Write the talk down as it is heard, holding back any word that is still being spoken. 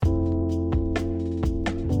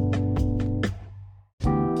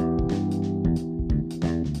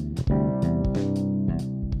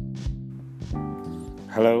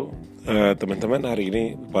Halo teman-teman, hari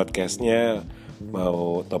ini podcastnya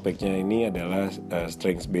topiknya ini adalah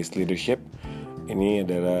Strengths Based Leadership. Ini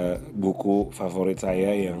adalah buku favorit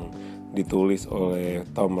saya yang ditulis oleh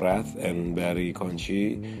Tom Rath and Barry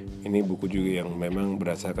Conchie. Ini buku juga yang memang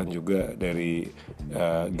berdasarkan juga dari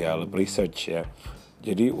Gallup Research ya.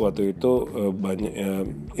 Jadi waktu itu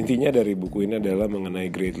intinya dari buku ini adalah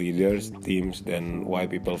mengenai great leaders, teams, dan why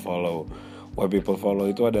people follow. Why people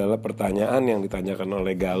follow itu adalah pertanyaan yang ditanyakan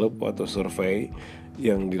oleh Gallup atau survei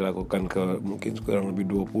yang dilakukan ke mungkin kurang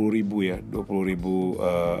lebih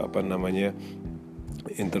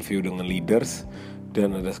 20,000 interview dengan leaders,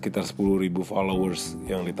 dan ada sekitar 10,000 followers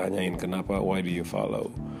yang ditanyain kenapa, why do you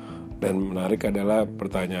follow. Dan menarik adalah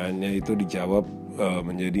pertanyaannya itu dijawab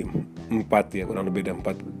menjadi 4 ya, kurang lebih ada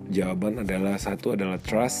 4 jawaban. Satu adalah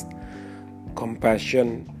trust,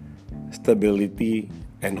 compassion, stability,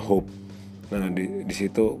 and hope. Nah di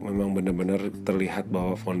situ memang benar-benar terlihat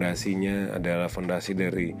bahwa fondasinya adalah fondasi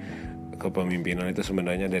dari kepemimpinan itu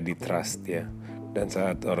sebenarnya ada di trust ya. Dan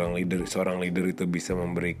saat seorang leader itu bisa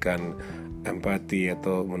memberikan empati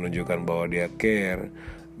atau menunjukkan bahwa dia care,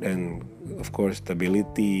 dan of course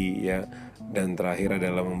stability ya, dan terakhir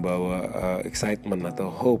adalah membawa excitement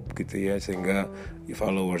atau hope gitu ya, sehingga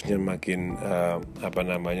followersnya makin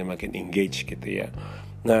makin engage gitu ya.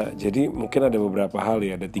 Nah, jadi mungkin ada beberapa hal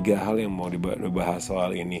ya, ada 3 hal yang mau dibahas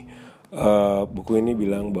soal ini. Buku ini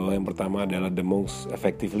bilang bahwa yang pertama adalah the most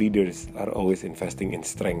effective leaders are always investing in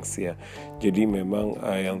strengths ya. Jadi memang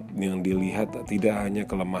yang dilihat tidak hanya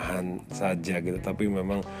kelemahan saja gitu, tapi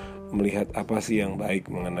memang melihat apa sih yang baik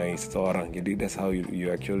mengenai seseorang. Jadi that's how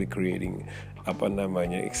you actually creating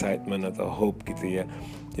excitement atau hope gitu ya.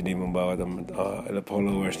 Jadi membawa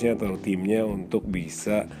followersnya atau timnya untuk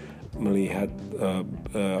bisa melihat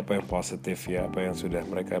apa yang positif ya, apa yang sudah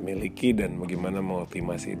mereka miliki dan bagaimana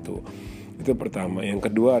mengoptimasi itu pertama. Yang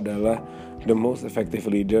kedua adalah the most effective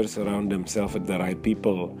leaders surround themselves with the right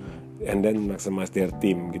people and then maximize their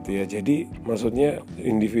team gitu ya. Jadi maksudnya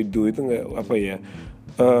individu itu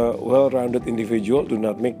well-rounded individual do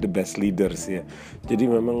not make the best leaders ya. Jadi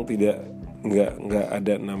memang nggak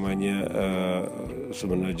ada namanya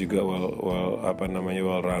sebenarnya juga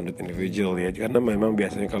well-rounded individual ya, karena memang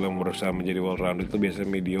biasanya kalau berusaha menjadi well-rounded itu biasanya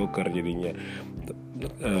mediocre jadinya.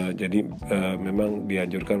 Jadi memang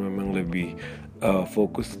dianjurkan memang lebih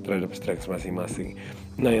fokus terhadap strengths masing-masing.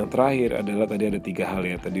 Nah yang terakhir adalah tadi ada 3 hal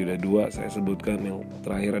ya, tadi udah 2 saya sebutkan, yang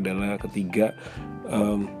terakhir adalah ketiga,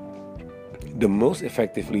 the most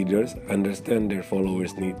effective leaders understand their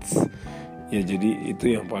followers' needs. Ya jadi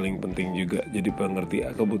itu yang paling penting juga. Jadi pengerti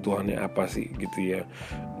kebutuhannya apa sih gitu ya.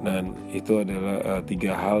 Dan itu adalah 3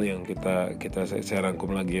 hal yang saya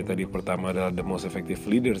rangkum lagi ya. Tadi pertama adalah the most effective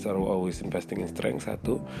leaders are always investing in strength. 1.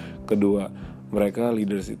 Kedua, mereka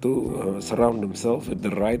leaders itu surround themselves with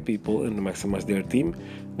the right people and maximize their team.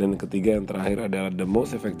 Dan ketiga yang terakhir adalah the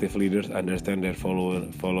most effective leaders understand their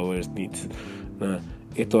followers needs. Nah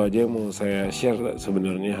itu aja yang mau saya share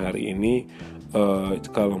sebenarnya hari ini.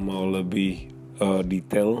 Kalau mau lebih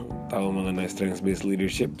detail tahu mengenai strengths based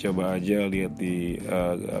leadership, coba aja lihat di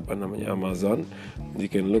Amazon. You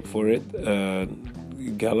can look for it,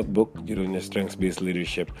 Gallup book judulnya Strengths Based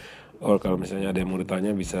Leadership. Or kalau misalnya ada yang mau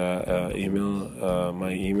ditanya bisa email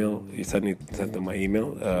my email, send to my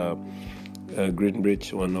email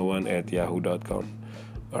greenbridge101@yahoo.com.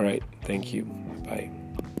 Alright, thank you, bye.